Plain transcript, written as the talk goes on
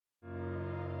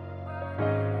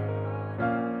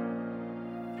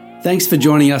Thanks for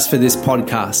joining us for this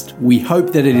podcast. We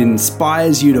hope that it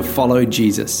inspires you to follow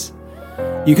Jesus.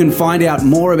 You can find out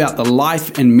more about the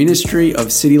life and ministry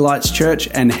of City Lights Church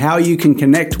and how you can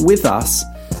connect with us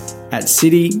at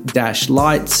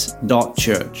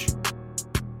city-lights.church.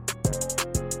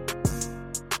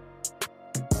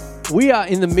 We are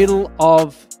in the middle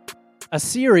of a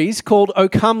series called "O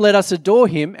Come, Let Us Adore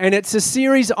Him," and it's a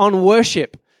series on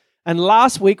worship. And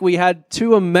last week we had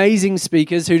two amazing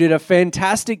speakers who did a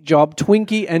fantastic job,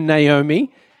 Twinkie and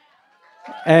Naomi.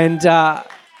 And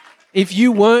if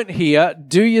you weren't here,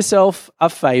 do yourself a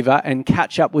favor and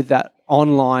catch up with that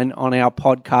online on our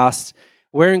podcast.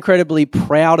 We're incredibly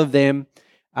proud of them,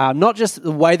 not just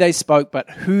the way they spoke, but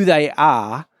who they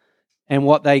are and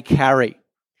what they carry.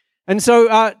 And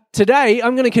so today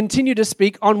I'm going to continue to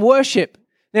speak on worship.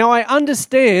 Now, I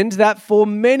understand that for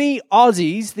many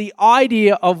Aussies, the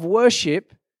idea of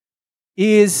worship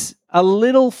is a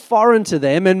little foreign to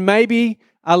them and maybe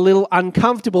a little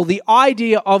uncomfortable. The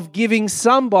idea of giving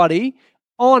somebody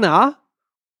honor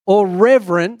or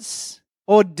reverence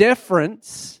or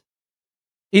deference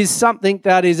is something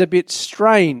that is a bit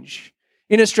strange.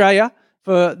 In Australia,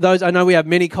 for those, I know we have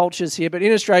many cultures here, but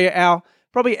in Australia,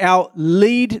 the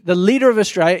leader of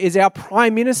Australia is our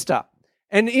Prime Minister.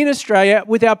 And in Australia,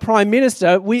 with our prime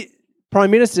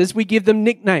ministers, we give them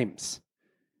nicknames.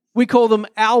 We call them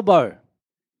Albo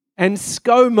and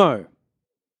ScoMo.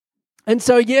 And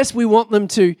so, yes, we want them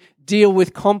to deal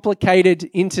with complicated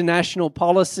international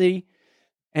policy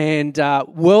and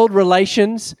world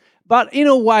relations, but in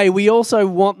a way, we also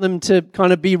want them to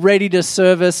kind of be ready to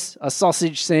serve us a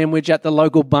sausage sandwich at the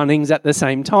local Bunnings at the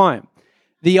same time.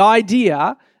 The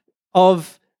idea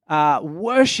of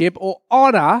worship or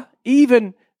honor,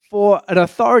 even for an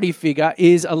authority figure,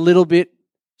 is a little bit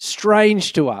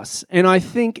strange to us. And I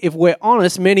think, if we're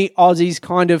honest, many Aussies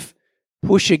kind of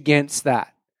push against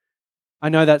that. I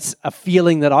know that's a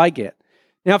feeling that I get.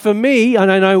 Now, for me,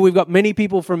 and I know we've got many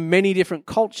people from many different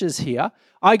cultures here,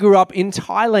 I grew up in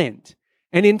Thailand.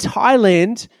 And in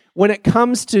Thailand, when it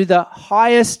comes to the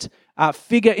highest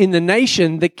figure in the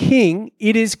nation, the king,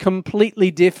 it is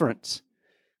completely different.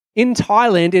 In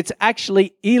Thailand, it's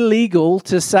actually illegal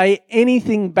to say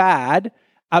anything bad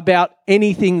about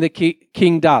anything the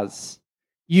king does.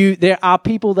 There are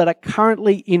people that are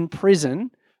currently in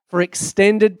prison for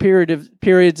extended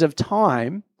periods of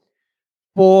time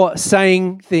for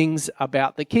saying things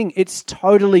about the king. It's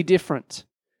totally different.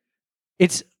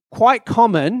 It's quite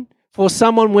common for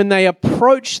someone, when they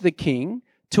approach the king,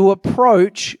 to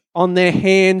approach on their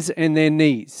hands and their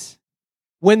knees.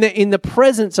 When they're in the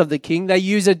presence of the king, they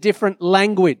use a different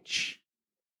language.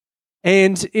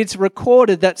 And it's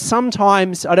recorded that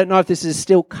sometimes, I don't know if this is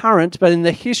still current, but in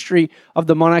the history of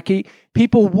the monarchy,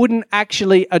 people wouldn't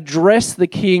actually address the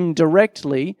king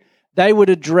directly. They would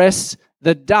address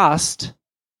the dust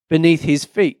beneath his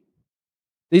feet.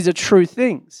 These are true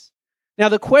things. Now,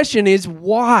 the question is,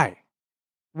 why?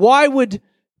 Why would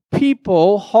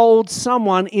people hold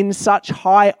someone in such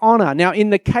high honor? Now,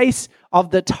 in the case of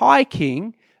the Thai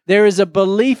king, there is a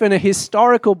belief, and a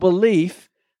historical belief,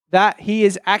 that he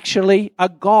is actually a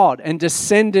god and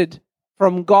descended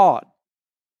from God.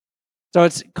 So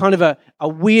it's kind of a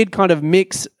weird kind of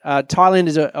mix. Thailand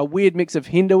is a weird mix of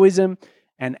Hinduism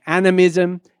and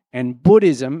animism and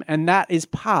Buddhism, and that is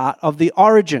part of the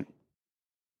origin.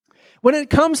 When it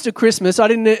comes to Christmas, I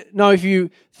didn't know if you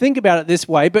think about it this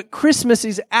way, but Christmas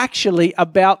is actually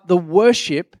about the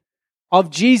worship of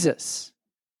Jesus.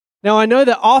 Now, I know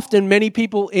that often many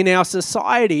people in our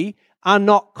society are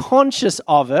not conscious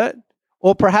of it,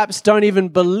 or perhaps don't even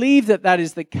believe that that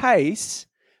is the case,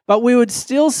 but we would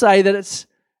still say that it's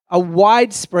a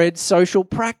widespread social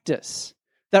practice.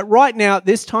 That right now, at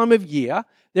this time of year,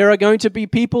 there are going to be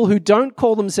people who don't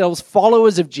call themselves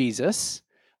followers of Jesus,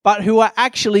 but who are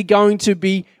actually going to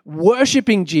be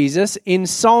worshiping Jesus in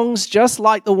songs just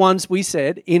like the ones we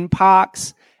said, in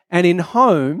parks and in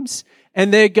homes,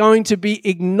 and they're going to be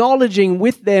acknowledging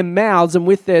with their mouths and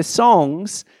with their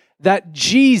songs that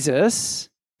Jesus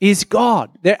is God.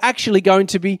 They're actually going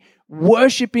to be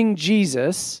worshiping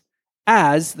Jesus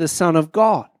as the Son of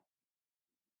God.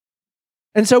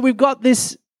 And so we've got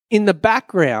this in the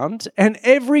background, and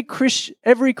every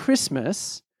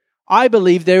Christmas, I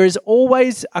believe there is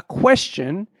always a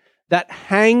question that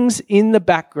hangs in the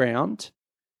background,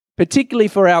 particularly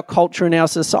for our culture and our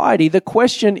society. The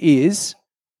question is,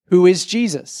 who is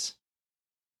Jesus?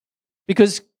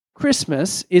 Because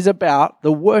Christmas is about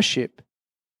the worship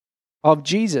of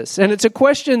Jesus. And it's a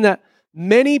question that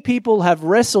many people have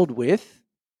wrestled with,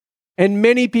 and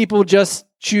many people just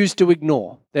choose to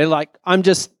ignore. They're like,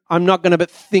 I'm not going to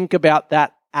think about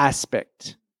that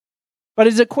aspect. but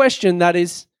it's a question that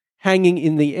is hanging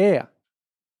in the air.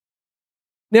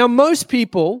 Now, most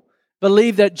people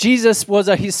believe that Jesus was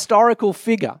a historical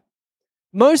figure.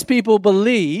 Most people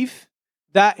believe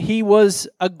that he was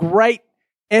a great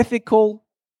ethical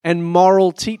and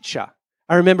moral teacher.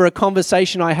 I remember a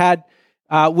conversation I had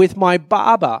with my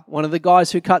barber, one of the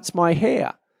guys who cuts my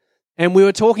hair. And we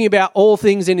were talking about all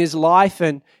things in his life,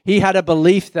 and he had a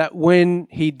belief that when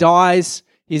he dies,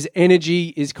 his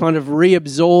energy is kind of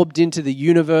reabsorbed into the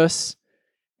universe.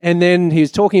 And then he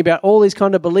was talking about all these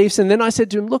kind of beliefs. And then I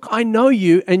said to him, look, I know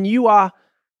you, and you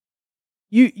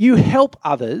help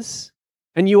others,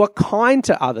 and you are kind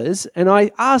to others. And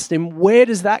I asked him, where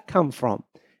does that come from?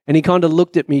 And he kind of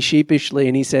looked at me sheepishly,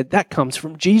 and he said, that comes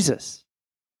from Jesus.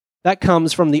 That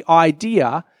comes from the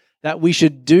idea that we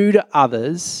should do to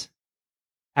others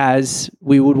as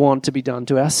we would want to be done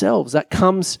to ourselves. That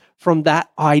comes from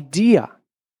that idea.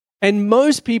 And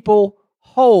most people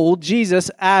hold Jesus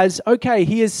as, okay,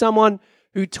 he is someone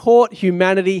who taught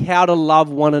humanity how to love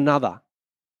one another.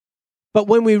 But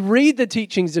when we read the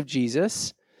teachings of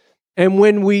Jesus, and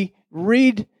when we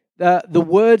read the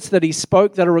words that he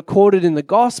spoke that are recorded in the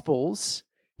Gospels,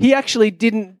 he actually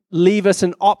didn't leave us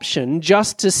an option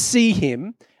just to see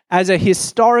him as a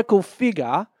historical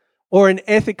figure or an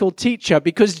ethical teacher,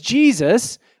 because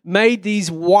Jesus made these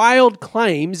wild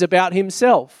claims about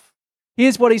himself.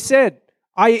 Here's what he said: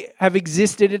 I have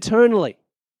existed eternally.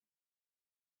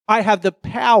 I have the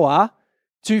power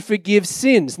to forgive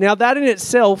sins. Now, that in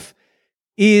itself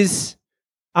is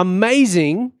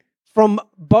amazing from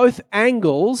both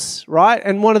angles, right?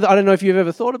 And I don't know if you've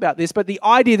ever thought about this, but the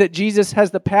idea that Jesus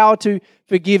has the power to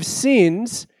forgive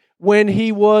sins when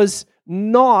he was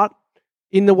not,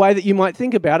 in the way that you might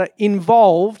think about it,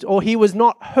 involved, or he was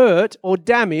not hurt or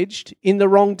damaged in the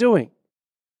wrongdoing.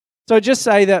 So just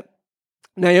say that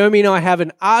Naomi and I have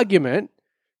an argument,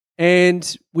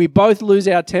 and we both lose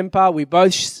our temper, we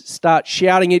both start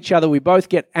shouting at each other, we both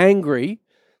get angry,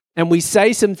 and we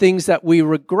say some things that we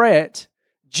regret.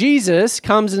 Jesus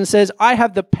comes and says, I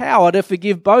have the power to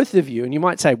forgive both of you. And you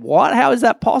might say, what? How is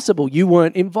that possible? You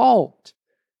weren't involved.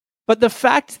 But the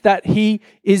fact that he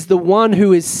is the one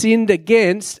who is sinned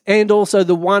against and also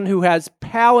the one who has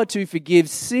power to forgive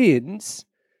sins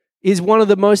is one of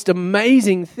the most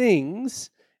amazing things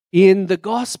in the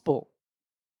gospel.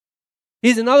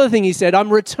 Here's another thing he said: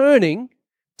 I'm returning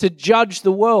to judge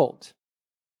the world.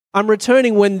 I'm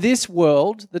returning when this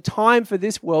world, the time for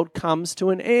this world, comes to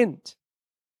an end.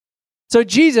 So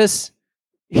Jesus,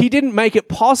 he didn't make it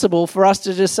possible for us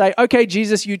to just say, okay,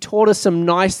 Jesus, you taught us some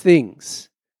nice things,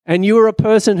 and you were a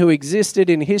person who existed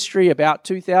in history about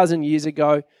 2,000 years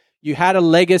ago. You had a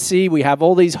legacy. We have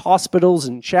all these hospitals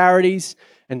and charities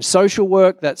and social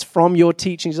work that's from your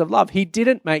teachings of love. He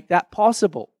didn't make that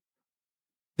possible.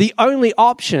 The only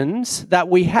options that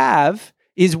we have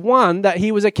is, one, that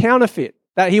he was a counterfeit,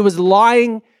 that he was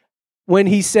lying when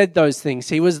he said those things.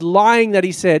 He was lying that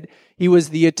he said he was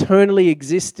the eternally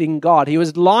existing God. He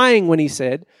was lying when he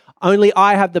said, only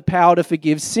I have the power to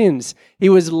forgive sins. He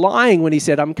was lying when he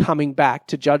said, I'm coming back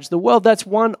to judge the world. That's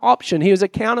one option. He was a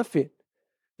counterfeit.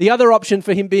 The other option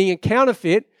for him being a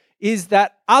counterfeit is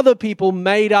that other people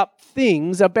made up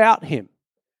things about him.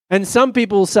 And some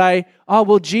people say, oh,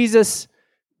 well, Jesus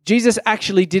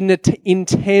actually didn't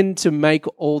intend to make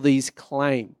all these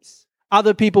claims.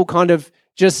 Other people kind of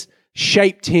just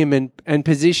shaped him and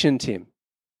positioned him.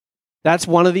 That's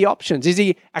one of the options. Is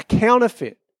he a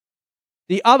counterfeit?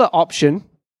 The other option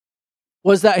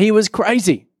was that he was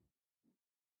crazy.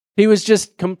 He was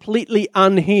just completely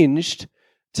unhinged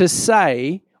to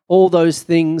say all those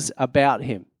things about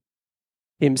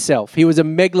himself. He was a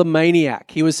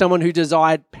megalomaniac. He was someone who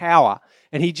desired power,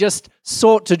 and he just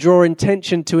sought to draw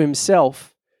attention to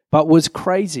himself, but was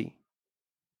crazy.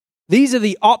 These are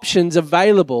the options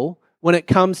available when it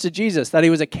comes to Jesus: that he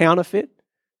was a counterfeit,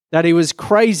 that he was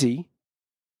crazy.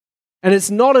 And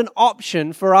it's not an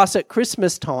option for us at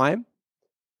Christmas time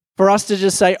for us to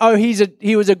just say, oh,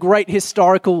 he was a great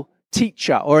historical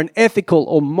teacher or an ethical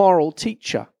or moral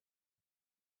teacher.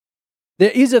 There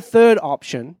is a third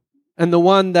option, and the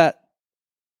one that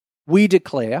we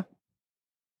declare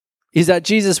is that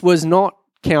Jesus was not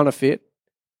counterfeit,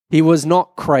 he was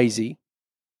not crazy,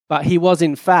 but he was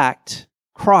in fact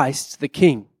Christ the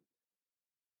King.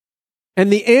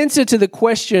 And the answer to the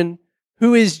question,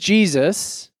 who is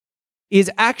Jesus, is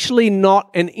actually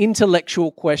not an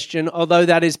intellectual question, although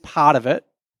that is part of it.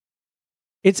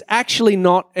 It's actually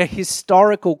not a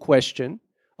historical question,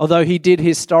 although he did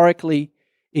historically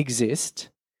exist.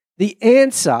 The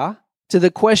answer to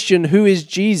the question, who is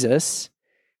Jesus,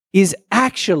 is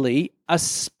actually a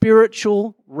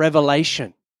spiritual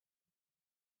revelation.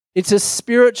 It's a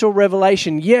spiritual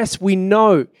revelation. Yes, we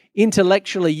know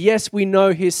intellectually. Yes, we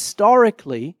know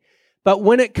historically. But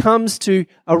when it comes to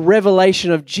a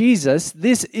revelation of Jesus,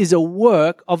 this is a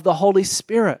work of the Holy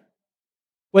Spirit,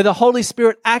 where the Holy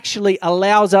Spirit actually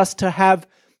allows us to have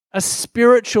a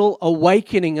spiritual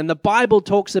awakening. And the Bible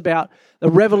talks about the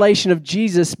revelation of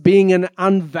Jesus being an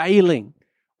unveiling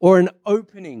or an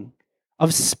opening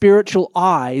of spiritual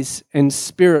eyes and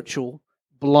spiritual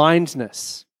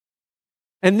blindness.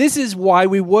 And this is why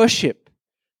we worship,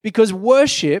 because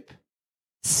worship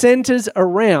centers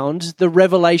around the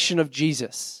revelation of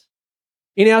Jesus.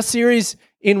 In our series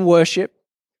in worship,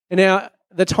 in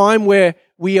the time where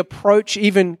we approach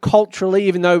even culturally,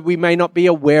 even though we may not be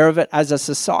aware of it as a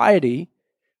society,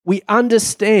 we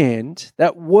understand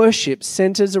that worship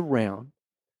centers around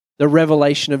the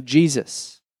revelation of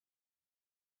Jesus.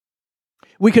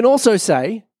 We can also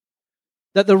say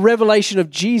that the revelation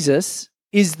of Jesus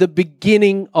is the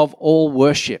beginning of all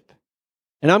worship.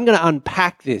 And I'm going to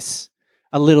unpack this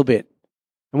a little bit.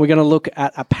 And we're going to look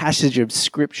at a passage of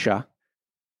Scripture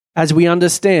as we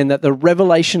understand that the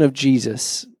revelation of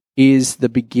Jesus is the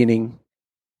beginning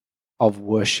of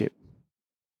worship.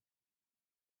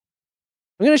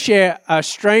 I'm going to share a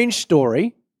strange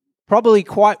story, probably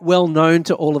quite well known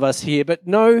to all of us here, but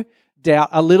no doubt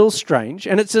a little strange.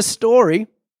 And it's a story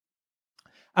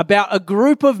about a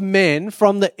group of men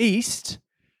from the East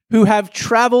who have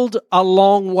traveled a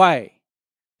long way.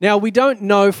 Now, we don't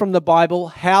know from the Bible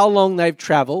how long they've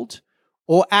traveled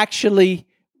or actually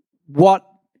what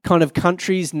kind of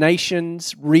countries,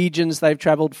 nations, regions they've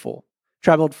traveled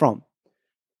from.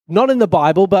 Not in the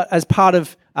Bible, but as part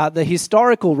of the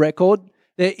historical record,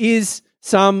 there is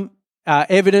some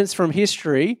evidence from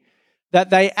history that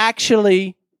they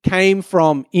actually came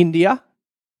from India,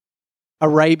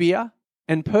 Arabia,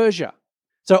 and Persia.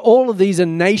 So all of these are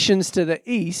nations to the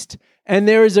east, and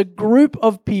there is a group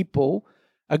of people,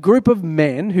 a group of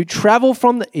men who travel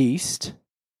from the east,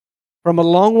 from a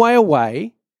long way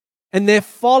away, and they're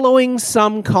following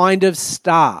some kind of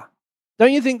star.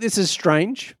 Don't you think this is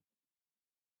strange?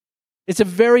 It's a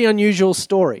very unusual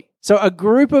story. So a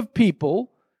group of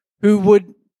people who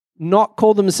would not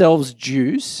call themselves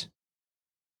Jews,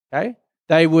 okay?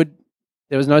 There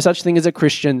was no such thing as a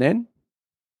Christian then.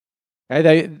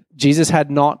 Okay? Jesus had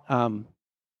not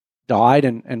died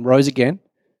and rose again.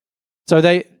 So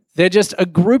they're just a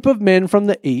group of men from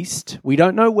the east, we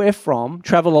don't know where from,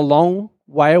 travel a long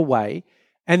way away,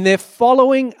 and they're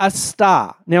following a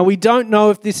star. Now, we don't know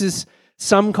if this is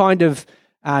some kind of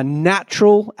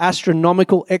natural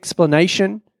astronomical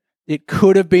explanation. It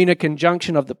could have been a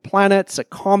conjunction of the planets, a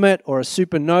comet, or a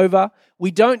supernova.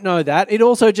 We don't know that. It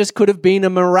also just could have been a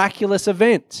miraculous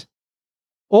event.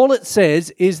 All it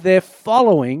says is they're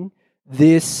following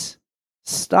this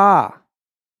star.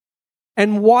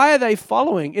 And why are they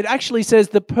following? It actually says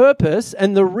the purpose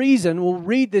and the reason, we'll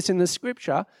read this in the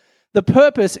Scripture, the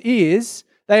purpose is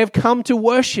they have come to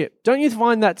worship. Don't you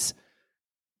find that's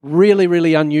really,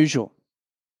 really unusual?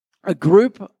 A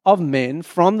group of men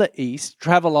from the east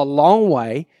travel a long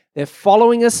way, they're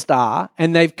following a star,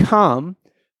 and they've come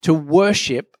to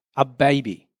worship a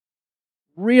baby.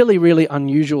 Really, really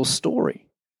unusual story.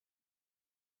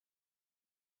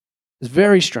 It's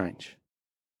very strange.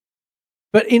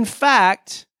 But in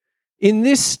fact, in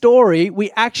this story,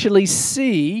 we actually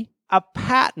see a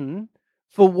pattern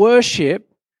for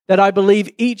worship that I believe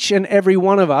each and every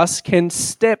one of us can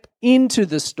step into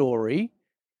the story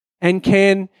and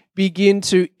can begin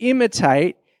to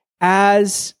imitate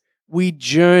as we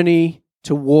journey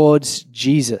towards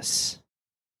Jesus.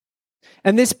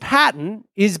 And this pattern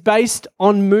is based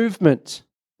on movement.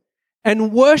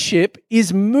 And worship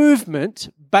is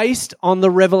movement based on the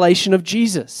revelation of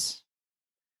Jesus.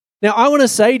 Now, I want to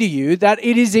say to you that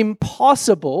it is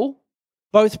impossible,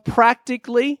 both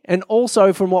practically and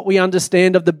also from what we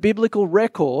understand of the biblical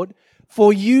record,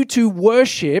 for you to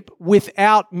worship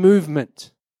without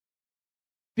movement.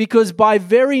 Because by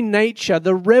very nature,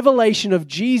 the revelation of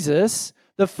Jesus,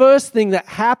 the first thing that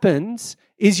happens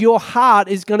is your heart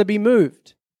is going to be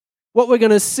moved. What we're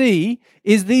going to see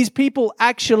is these people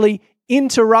actually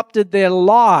interrupted their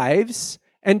lives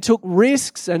and took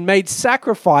risks and made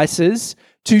sacrifices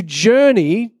to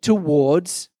journey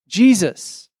towards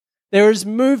Jesus. There is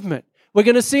movement. We're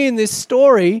going to see in this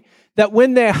story that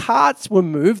when their hearts were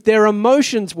moved, their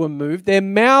emotions were moved, their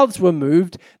mouths were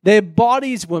moved, their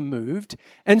bodies were moved.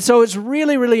 And so it's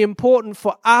really, really important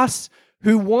for us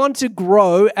who want to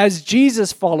grow as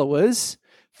Jesus followers,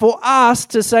 for us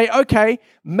to say, okay,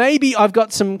 maybe I've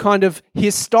got some kind of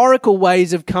historical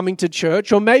ways of coming to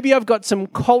church, or maybe I've got some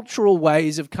cultural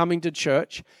ways of coming to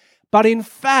church. But in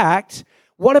fact,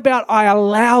 What about I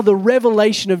allow the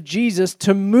revelation of Jesus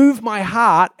to move my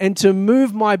heart and to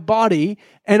move my body,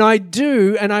 and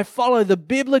I follow the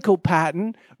biblical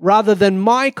pattern rather than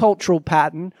my cultural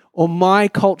pattern or my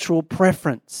cultural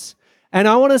preference? And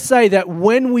I want to say that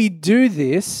when we do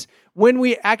this, when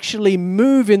we actually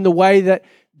move in the way that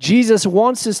Jesus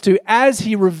wants us to, as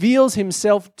he reveals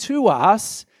himself to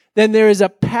us, then there is a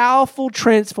powerful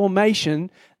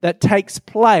transformation that takes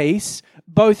place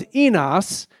both in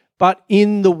us but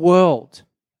in the world.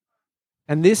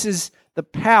 And this is the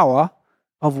power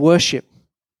of worship.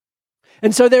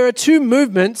 And so there are two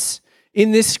movements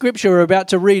in this scripture we're about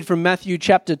to read from Matthew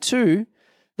chapter 2.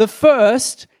 The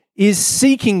first is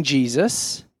seeking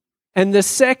Jesus, and the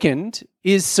second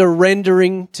is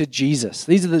surrendering to Jesus.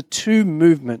 These are the two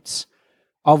movements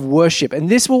of worship. And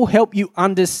this will help you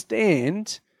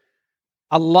understand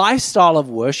a lifestyle of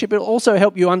worship. It'll also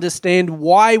help you understand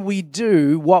why we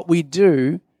do what we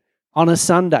do on a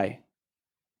Sunday.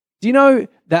 Do you know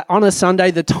that on a Sunday,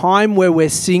 the time where we're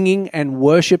singing and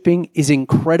worshiping is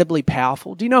incredibly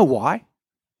powerful? Do you know why?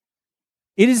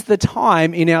 It is the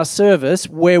time in our service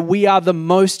where we are the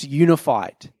most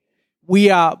unified. We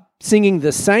are singing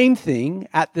the same thing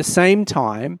at the same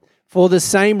time for the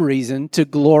same reason, to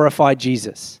glorify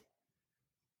Jesus.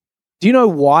 Do you know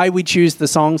why we choose the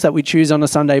songs that we choose on a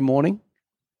Sunday morning?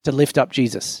 To lift up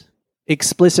Jesus.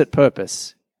 Explicit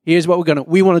purpose. Here's what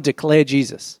we want to declare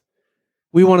Jesus.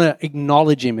 We want to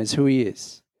acknowledge him as who he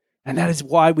is. And that is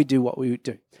why we do what we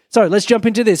do. So let's jump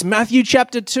into this. Matthew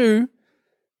chapter 2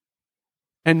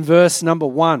 and verse number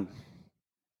 1.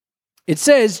 It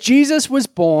says, Jesus was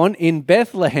born in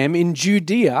Bethlehem in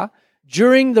Judea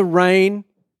during the reign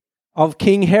of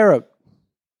King Herod.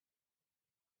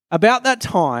 About that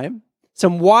time,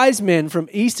 some wise men from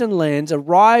eastern lands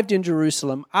arrived in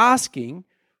Jerusalem asking,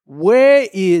 "Where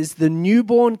is the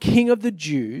newborn King of the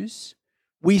Jews?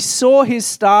 We saw his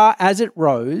star as it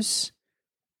rose,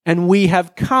 and we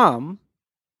have come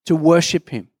to worship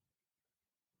him."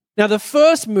 Now, the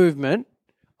first movement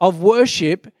of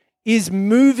worship is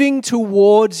moving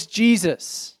towards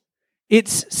Jesus.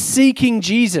 It's seeking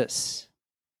Jesus.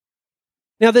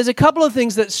 Now, there's a couple of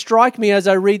things that strike me as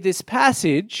I read this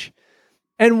passage,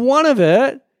 and one of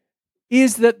it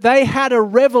is that they had a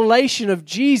revelation of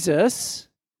Jesus,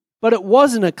 but it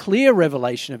wasn't a clear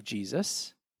revelation of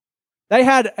Jesus. They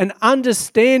had an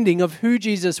understanding of who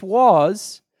Jesus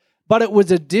was, but it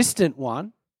was a distant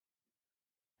one.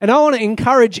 And I want to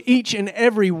encourage each and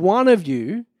every one of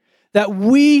you that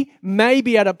we may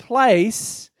be at a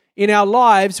place in our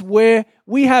lives where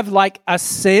we have like a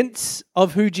sense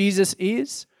of who Jesus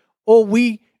is, or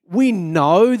we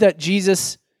know that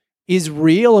Jesus is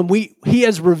real and he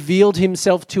has revealed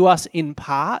himself to us in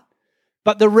part,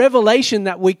 but the revelation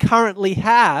that we currently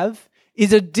have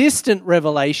is a distant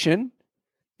revelation,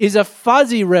 is a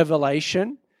fuzzy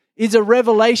revelation, is a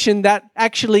revelation that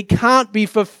actually can't be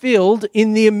fulfilled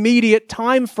in the immediate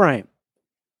time frame.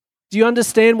 Do you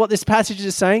understand what this passage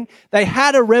is saying? They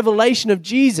had a revelation of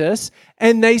Jesus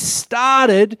and they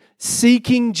started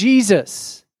seeking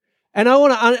Jesus. And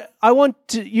I want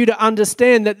you to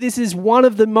understand that this is one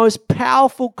of the most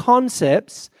powerful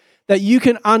concepts that you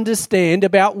can understand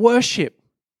about worship,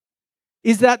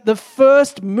 is that the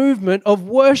first movement of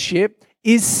worship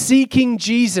is seeking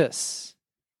Jesus.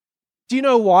 Do you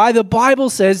know why? The Bible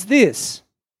says this.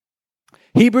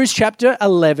 Hebrews chapter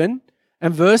 11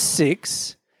 and verse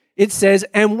 6, it says,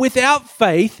 "And without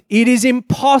faith, it is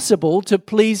impossible to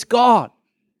please God."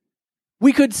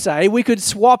 We could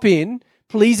swap in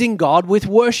pleasing God with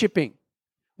worshiping.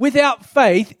 Without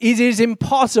faith, it is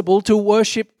impossible to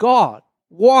worship God.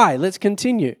 Why? Let's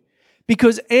continue.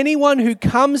 Because anyone who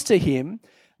comes to him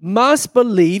must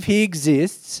believe he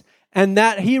exists and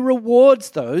that he rewards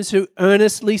those who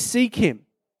earnestly seek him.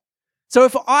 So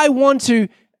if I want to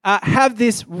have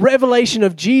this revelation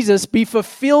of Jesus be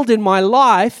fulfilled in my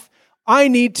life, I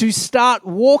need to start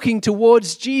walking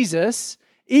towards Jesus,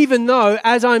 even though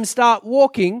as I start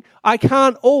walking, I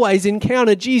can't always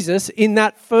encounter Jesus in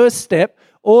that first step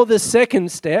or the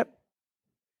second step.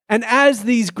 And as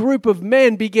these group of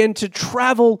men began to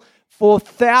travel for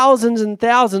thousands and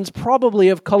thousands, probably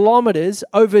of kilometers,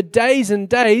 over days and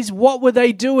days, what were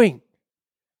they doing?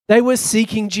 They were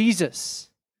seeking Jesus.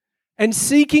 And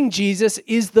seeking Jesus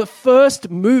is the first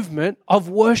movement of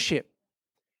worship.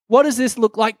 What does this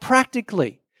look like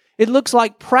practically? It looks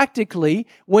like practically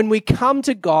when we come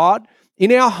to God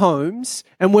in our homes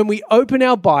and when we open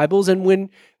our Bibles and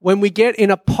when we get in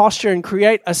a posture and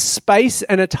create a space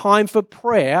and a time for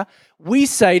prayer, we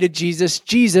say to Jesus,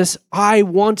 "Jesus, I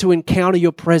want to encounter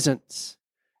your presence.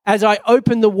 As I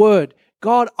open the Word,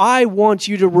 God, I want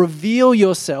you to reveal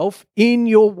yourself in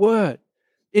your word.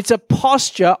 It's a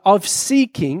posture of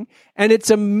seeking, and it's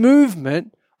a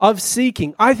movement of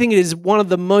seeking. I think it is one of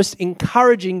the most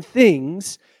encouraging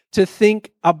things to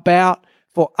think about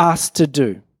for us to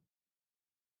do.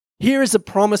 Here is a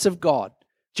promise of God,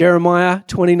 Jeremiah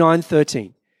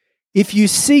 29:13. If you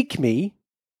seek me,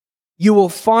 you will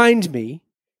find me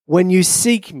when you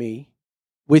seek me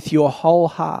with your whole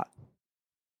heart.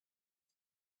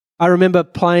 I remember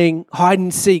playing hide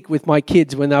and seek with my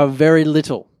kids when they were very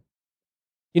little.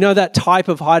 You know that type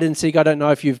of hide and seek? I don't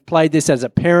know if you've played this as a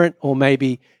parent or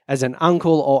maybe as an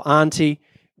uncle or auntie,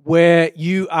 where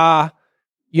you are,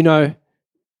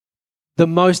 the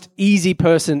most easy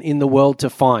person in the world to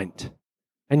find.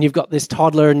 And you've got this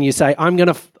toddler and you say, I'm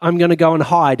going to go and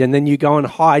hide. And then you go and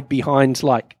hide behind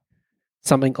like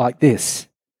something like this.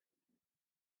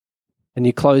 And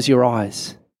you close your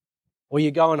eyes. Or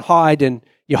you go and hide and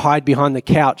you hide behind the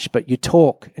couch, but you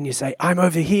talk and you say, I'm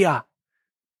over here.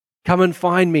 Come and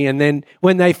find me. And then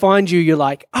when they find you, you're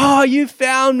like, oh, you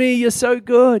found me. You're so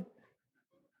good.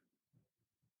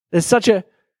 There's such a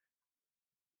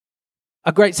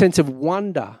great sense of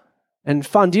wonder and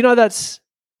fun. Do you know that's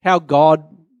how God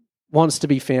wants to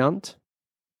be found?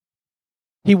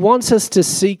 He wants us to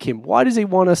seek him. Why does he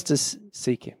want us to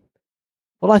seek him?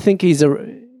 Well, I think he's a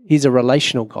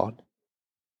relational God.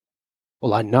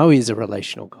 Well, I know he's a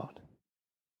relational God.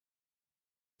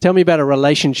 Tell me about a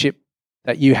relationship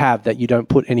that you have that you don't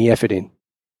put any effort in.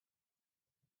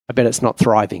 I bet it's not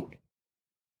thriving.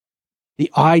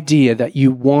 The idea that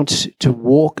you want to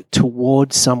walk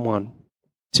towards someone,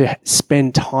 to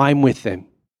spend time with them,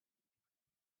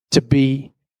 to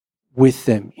be with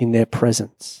them in their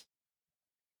presence.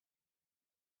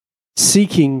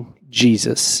 Seeking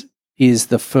Jesus is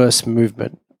the first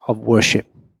movement of worship.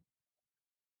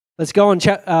 Let's go on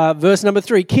verse number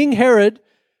 3. King Herod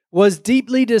was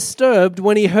deeply disturbed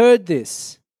when he heard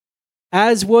this,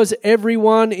 as was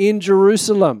everyone in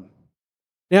Jerusalem.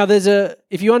 Now,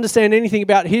 if you understand anything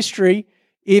about history,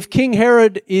 if King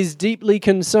Herod is deeply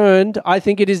concerned, I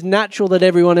think it is natural that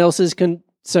everyone else is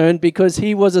concerned because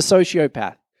he was a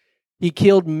sociopath. He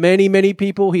killed many, many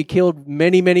people. He killed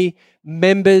many, many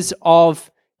members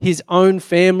of his own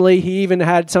family. He even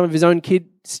had some of his own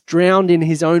kids drowned in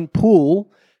his own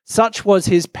pool. Such was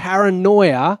his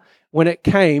paranoia when it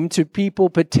came to people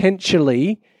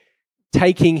potentially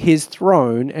taking his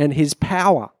throne and his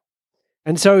power.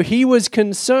 And so he was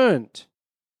concerned.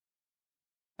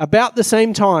 About the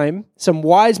same time, some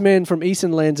wise men from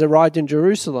eastern lands arrived in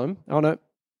Jerusalem.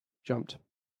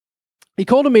 He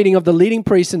called a meeting of the leading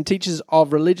priests and teachers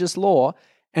of religious law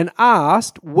and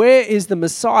asked, where is the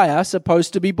Messiah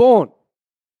supposed to be born?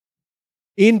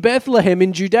 In Bethlehem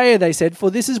in Judea, they said,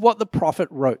 for this is what the prophet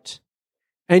wrote.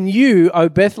 And you, O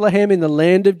Bethlehem in the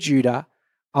land of Judah,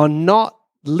 are not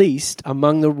least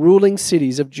among the ruling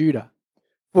cities of Judah.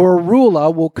 For a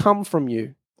ruler will come from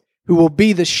you, who will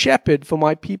be the shepherd for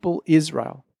my people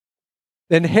Israel.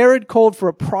 Then Herod called for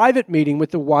a private meeting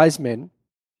with the wise men,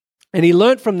 and he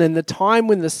learnt from them the time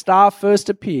when the star first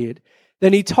appeared.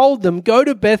 Then he told them, go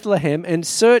to Bethlehem and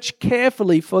search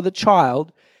carefully for the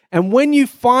child, and when you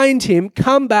find him,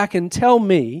 come back and tell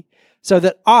me, so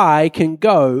that I can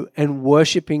go and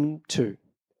worship him too.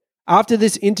 After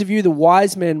this interview, the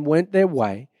wise men went their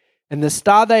way, and the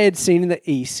star they had seen in the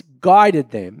east guided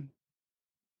them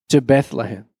to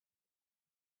Bethlehem.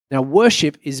 Now,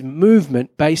 worship is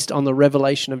movement based on the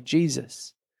revelation of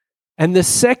Jesus. And the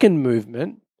second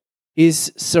movement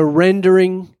is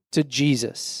surrendering to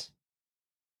Jesus.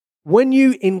 When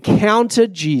you encounter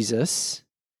Jesus,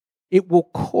 it will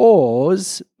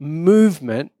cause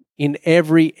movement in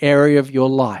every area of your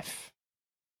life.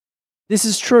 This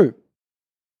is true.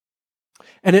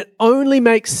 And it only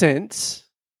makes sense.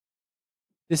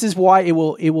 This is why it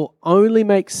will only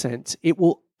make sense. It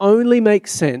will only make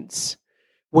sense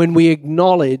when we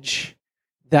acknowledge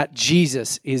that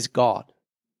Jesus is God.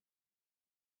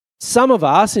 Some of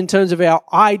us, in terms of our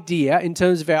idea, in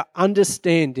terms of our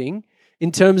understanding,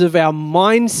 in terms of our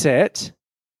mindset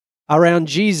around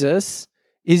Jesus,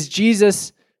 is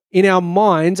Jesus in our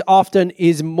minds often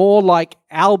is more like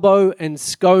Albo and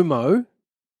ScoMo,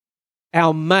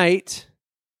 our mate,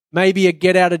 maybe a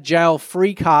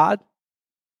get-out-of-jail-free card,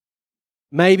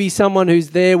 maybe someone who's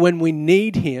there when we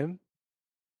need him.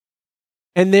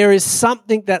 And there is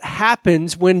something that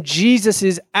happens when Jesus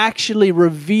is actually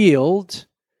revealed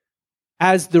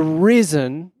as the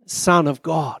risen Son of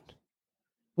God,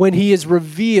 when he is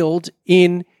revealed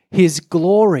in his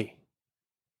glory.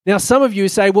 Now, some of you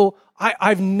say, well,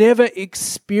 I've never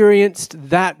experienced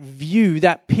that view,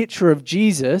 that picture of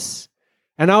Jesus,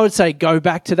 And I would say go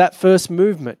back to that first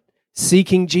movement,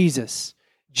 seeking Jesus.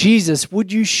 Jesus,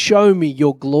 would you show me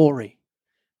your glory?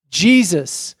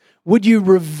 Jesus, would you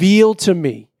reveal to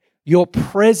me your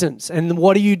presence? And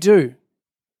what do?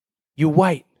 You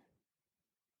wait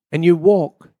and you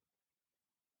walk.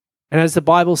 And as the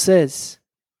Bible says,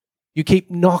 you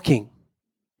keep knocking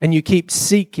and you keep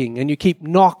seeking and you keep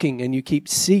knocking and you keep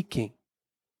seeking.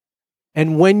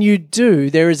 And when you do,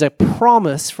 there is a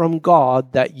promise from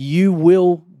God that you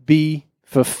will be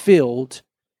fulfilled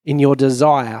in your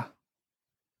desire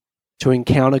to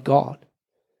encounter God.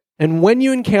 And when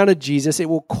you encounter Jesus, it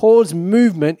will cause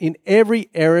movement in every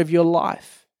area of your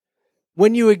life.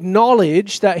 When you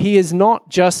acknowledge that he is not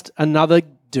just another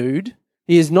dude,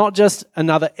 he is not just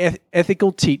another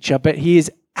ethical teacher, but he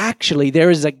is actually, there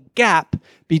is a gap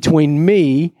between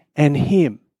me and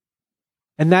him.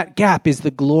 And that gap is the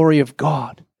glory of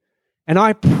God. And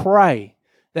I pray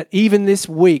that even this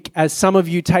week, as some of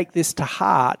you take this to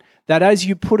heart, that as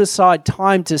you put aside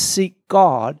time to seek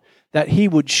God, that he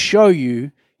would show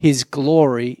you his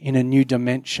glory in a new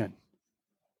dimension.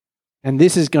 And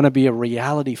this is going to be a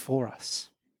reality for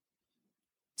us.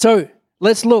 So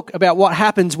let's look about what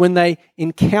happens when they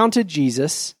encounter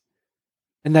Jesus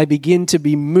and they begin to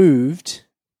be moved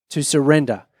to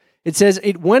surrender. It says,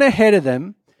 it went ahead of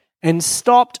them and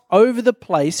stopped over the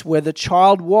place where the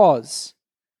child was.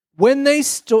 When they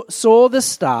saw the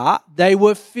star, they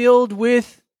were filled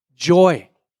with joy.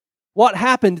 What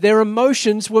happened? Their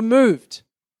emotions were moved.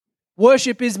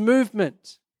 Worship is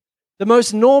movement. The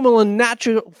most normal and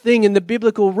natural thing in the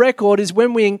biblical record is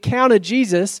when we encounter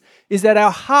Jesus, is that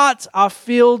our hearts are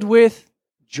filled with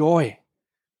joy.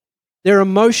 Their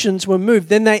emotions were moved.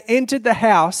 Then they entered the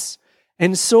house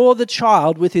and saw the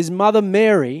child with his mother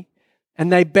Mary,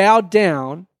 and they bowed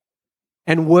down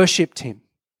and worshipped him.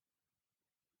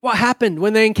 What happened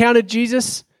when they encountered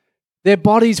Jesus? Their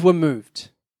bodies were moved.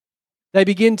 They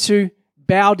begin to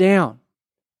bow down.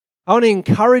 I want to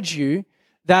encourage you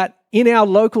that in our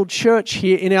local church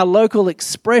here, in our local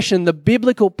expression, the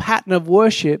biblical pattern of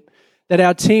worship that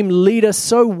our team lead us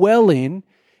so well in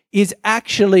is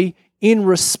actually in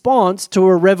response to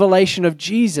a revelation of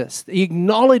Jesus, the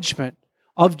acknowledgement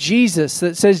of Jesus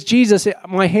that says, Jesus,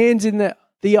 my hand's in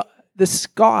the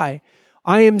sky.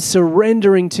 I am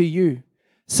surrendering to you.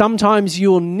 Sometimes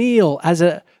you'll kneel as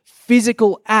a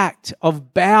physical act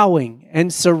of bowing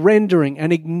and surrendering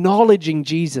and acknowledging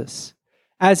Jesus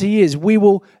as he is. We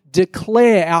will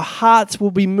declare, our hearts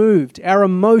will be moved, our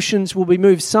emotions will be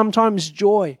moved, sometimes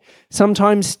joy,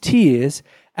 sometimes tears,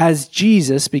 as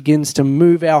Jesus begins to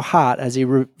move our heart as he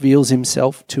reveals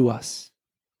himself to us.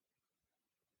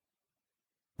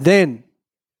 Then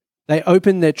they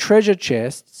opened their treasure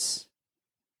chests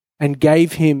and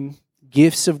gave him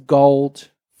gifts of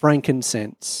gold,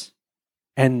 frankincense,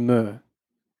 and myrrh.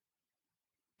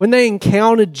 When they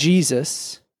encountered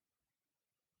Jesus,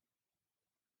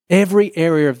 every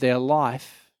area of their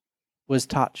life was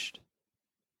touched.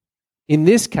 In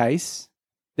this case,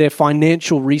 their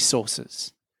financial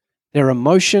resources, their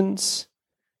emotions,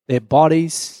 their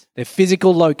bodies, their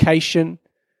physical location,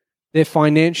 their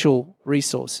financial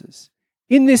resources.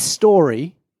 In this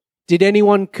story, did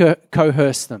anyone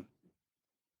coerce them?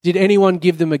 Did anyone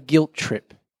give them a guilt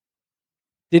trip?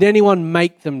 Did anyone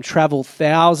make them travel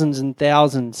thousands and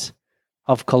thousands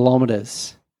of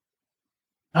kilometers?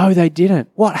 No, they didn't.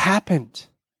 What happened?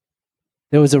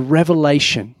 There was a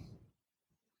revelation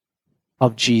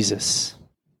of Jesus.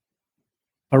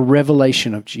 A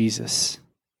revelation of Jesus.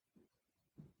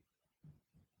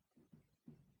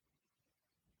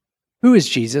 Who is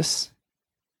Jesus?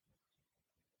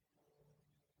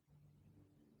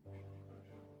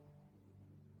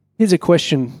 Here's a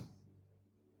question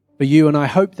for you, and I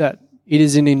hope that it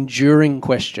is an enduring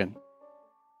question.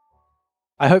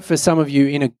 I hope for some of you,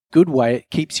 in a good way, it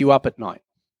keeps you up at night.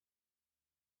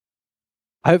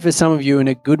 I hope for some of you, in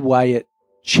a good way, it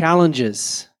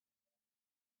challenges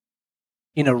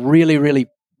in a really, really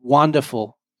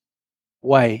wonderful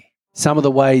way some of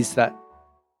the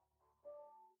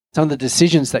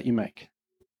decisions that you make.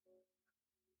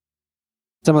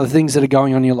 Some of the things that are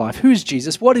going on in your life. Who is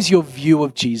Jesus? What is your view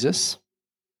of Jesus?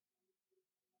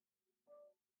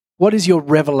 What is your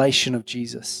revelation of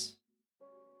Jesus?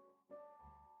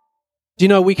 Do you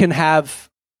know we can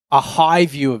have a high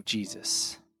view of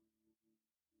Jesus?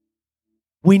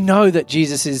 We know that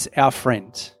Jesus is our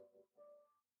friend.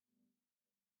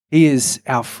 He is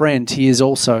our friend. He is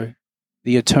also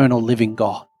the eternal living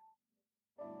God.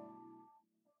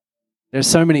 There are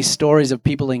so many stories of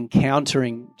people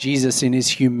encountering Jesus in his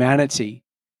humanity.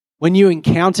 When you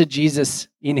encounter Jesus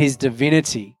in his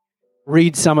divinity,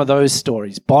 read some of those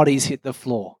stories. Bodies hit the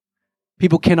floor.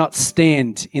 People cannot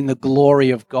stand in the glory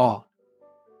of God.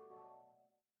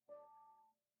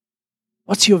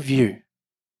 What's your view?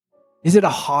 Is it a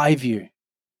high view?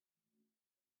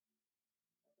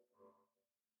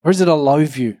 Or is it a low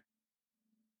view?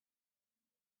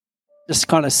 Just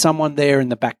kind of someone there in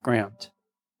the background.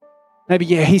 Maybe,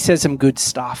 he says some good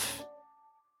stuff.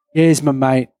 Yeah, he's my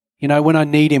mate. When I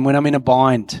need him, when I'm in a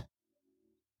bind.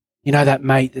 That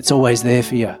mate that's always there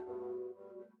for you.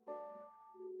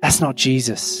 That's not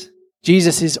Jesus.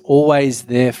 Jesus is always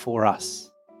there for us.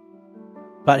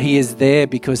 But he is there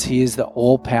because he is the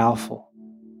all-powerful,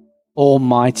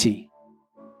 almighty,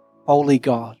 holy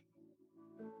God.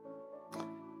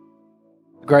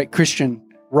 A great Christian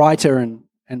writer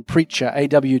and preacher,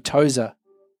 A.W. Tozer,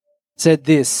 said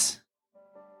this.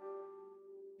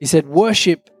 He said,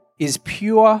 worship is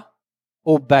pure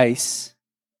or base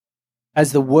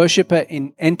as the worshipper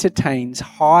entertains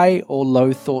high or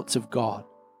low thoughts of God.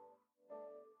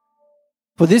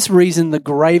 For this reason, the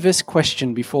gravest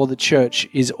question before the church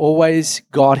is always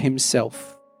God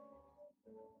himself.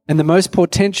 And the most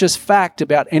portentous fact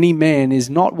about any man is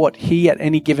not what he at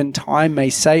any given time may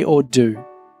say or do,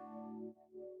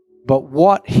 but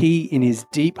what he in his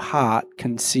deep heart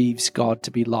conceives God to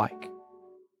be like.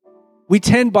 We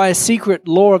tend by a secret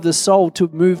law of the soul to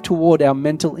move toward our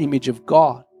mental image of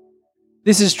God.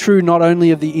 This is true not only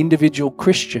of the individual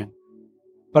Christian,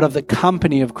 but of the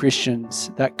company of Christians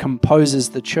that composes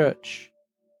the church.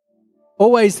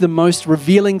 Always the most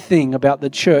revealing thing about the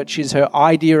church is her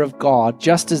idea of God,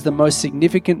 just as the most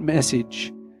significant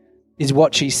message is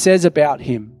what she says about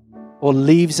him or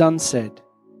leaves unsaid,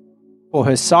 for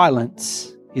her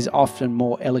silence is often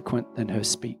more eloquent than her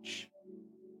speech.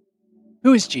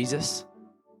 Who is Jesus?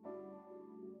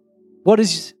 What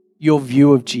is your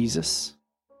view of Jesus?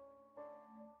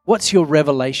 What's your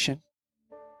revelation?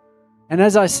 And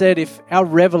as I said, if our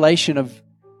revelation of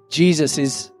Jesus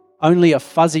is only a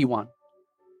fuzzy one,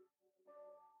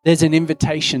 there's an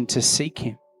invitation to seek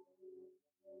him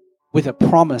with a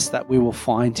promise that we will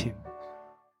find him.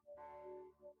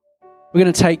 We're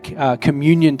going to take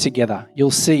communion together. You'll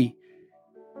see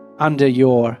under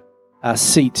your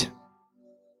seat,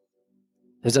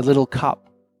 there's a little cup.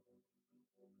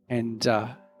 And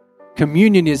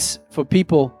communion is for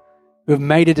people who have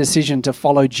made a decision to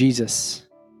follow Jesus.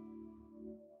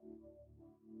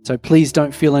 So please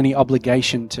don't feel any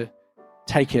obligation to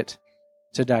take it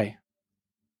today.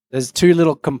 There's 2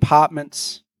 little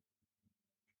compartments.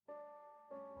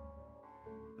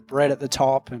 The bread at the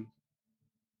top, and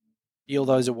peel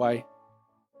those away.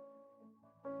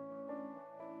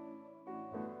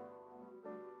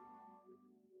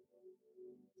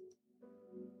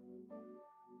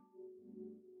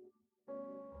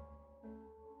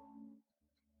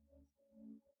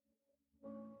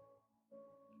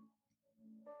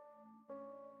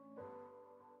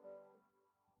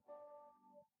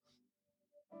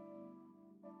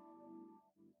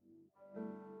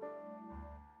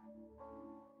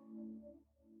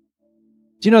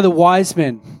 Do you know the wise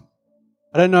men?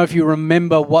 I don't know if you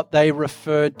remember what they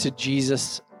referred to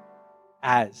Jesus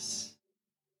as.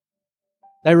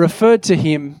 They referred to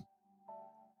him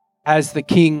as the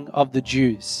King of the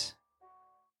Jews.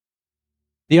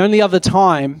 The only other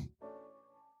time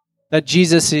that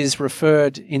Jesus is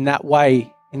referred in that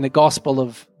way in the Gospel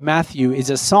of Matthew is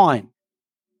a sign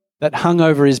that hung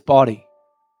over his body,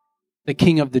 the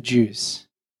King of the Jews.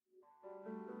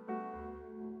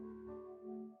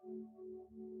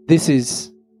 This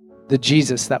is the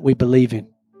Jesus that we believe in.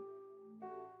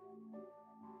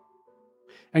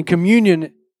 And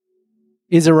communion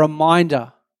is a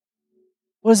reminder.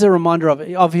 What is a reminder of?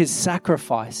 Of his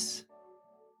sacrifice.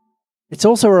 It's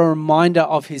also a reminder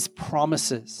of his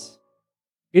promises.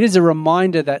 It is a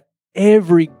reminder that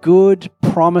every good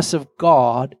promise of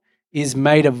God is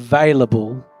made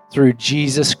available through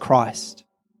Jesus Christ.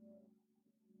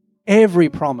 Every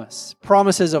promise.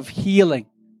 Promises of healing.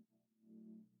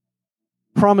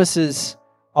 Promises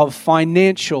of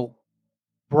financial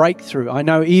breakthrough. I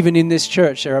know even in this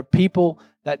church there are people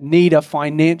that need a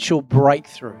financial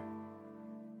breakthrough.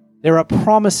 There are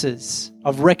promises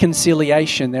of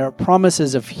reconciliation. There are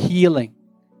promises of healing.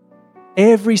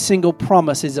 Every single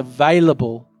promise is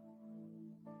available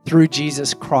through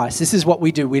Jesus Christ. This is what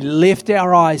we do. We lift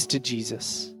our eyes to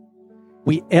Jesus.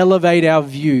 We elevate our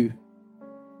view.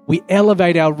 We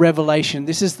elevate our revelation.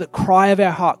 This is the cry of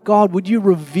our heart. God, would you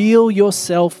reveal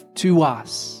yourself to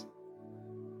us?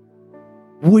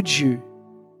 Would you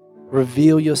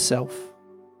reveal yourself?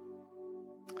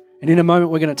 And in a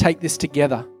moment, we're going to take this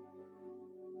together.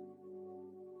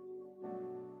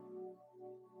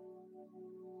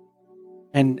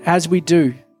 And as we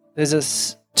do,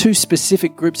 there's two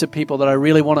specific groups of people that I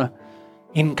really want to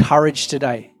encourage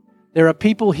today. There are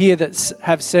people here that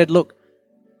have said, look,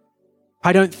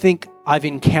 I don't think I've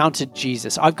encountered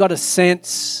Jesus. I've got a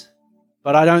sense,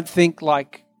 but I don't think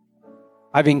like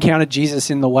I've encountered Jesus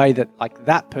in the way that like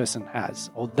that person has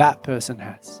or that person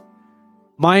has.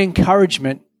 My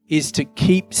encouragement is to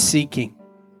keep seeking.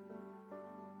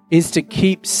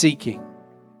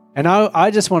 And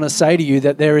I just want to say to you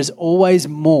that there is always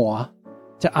more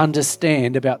to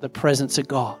understand about the presence of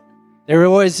God. There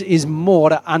always is more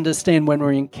to understand when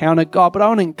we encounter God. But I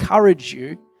want to encourage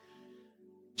you,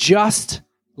 just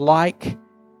like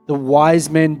the wise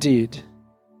men did,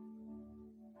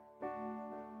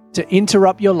 to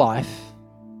interrupt your life,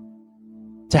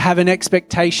 to have an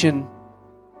expectation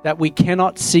that we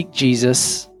cannot seek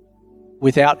Jesus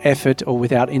without effort or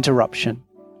without interruption.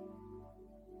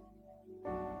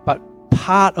 But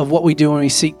part of what we do when we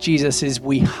seek Jesus is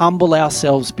we humble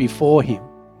ourselves before him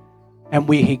and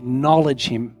we acknowledge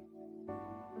him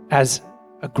as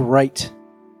a great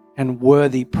and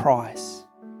worthy prize.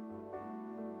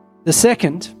 The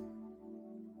second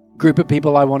group of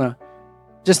people I want to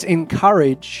just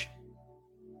encourage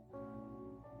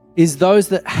is those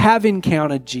that have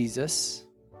encountered Jesus,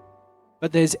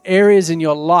 but there's areas in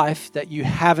your life that you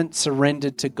haven't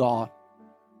surrendered to God.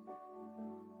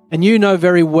 And you know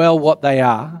very well what they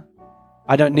are.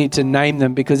 I don't need to name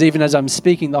them because even as I'm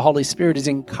speaking, the Holy Spirit is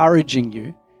encouraging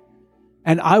you.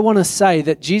 And I want to say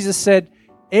that Jesus said,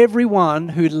 everyone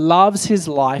who loves his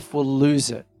life will lose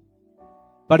it.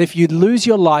 But if you lose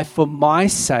your life for my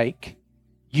sake,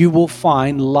 you will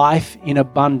find life in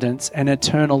abundance and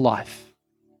eternal life.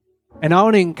 And I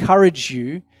want to encourage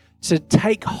you to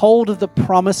take hold of the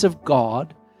promise of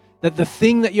God that the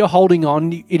thing that you're holding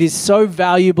on, it is so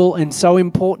valuable and so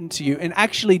important to you. And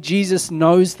actually, Jesus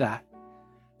knows that.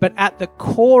 But at the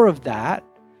core of that,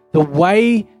 the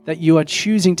way that you are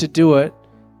choosing to do it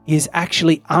is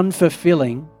actually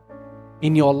unfulfilling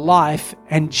in your life.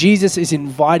 And Jesus is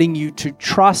inviting you to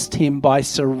trust him by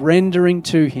surrendering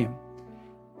to him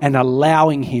and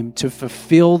allowing him to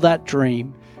fulfill that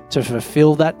dream, to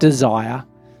fulfill that desire,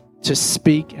 to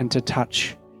speak and to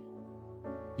touch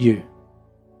you.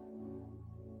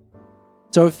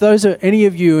 So if those are any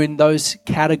of you in those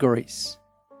categories,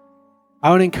 I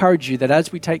want to encourage you that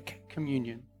as we take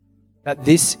communion, that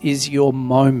this is your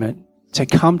moment to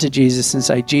come to Jesus and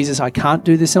say, Jesus, I can't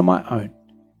do this on my own,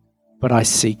 but I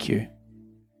seek you.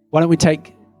 Why don't we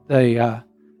take the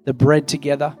bread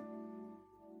together?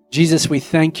 Jesus, we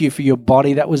thank you for your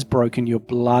body that was broken, your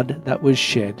blood that was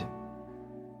shed.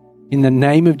 In the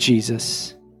name of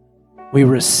Jesus, we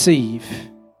receive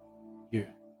you.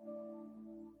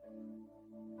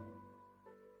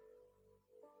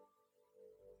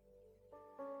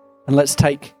 And let's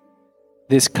take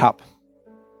this cup.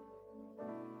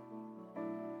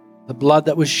 The blood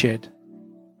that was shed.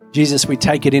 Jesus, we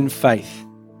take it in faith,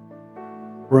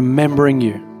 remembering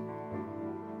you.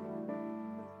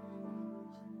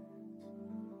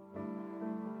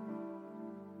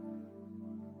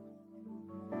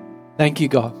 Thank you,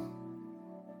 God.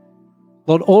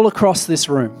 Lord, all across this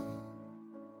room,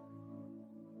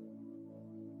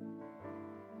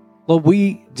 Lord,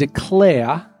 we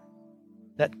declare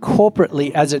that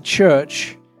corporately as a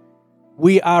church,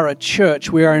 we are a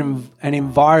church, we are in an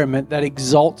environment that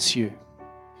exalts you,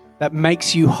 that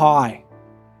makes you high,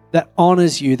 that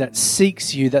honors you, that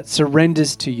seeks you, that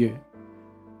surrenders to you.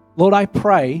 Lord, I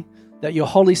pray that your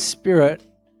Holy Spirit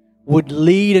would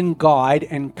lead and guide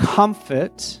and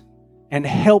comfort and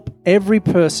help every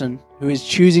person who is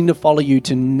choosing to follow you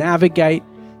to navigate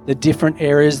the different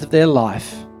areas of their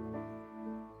life.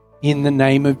 In the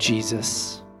name of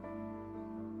Jesus.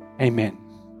 Amen.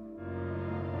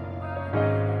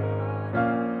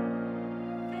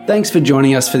 Thanks for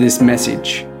joining us for this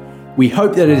message. We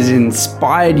hope that it has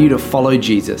inspired you to follow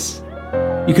Jesus.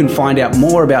 You can find out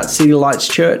more about City Lights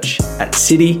Church at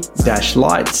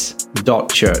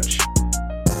city-lights.church.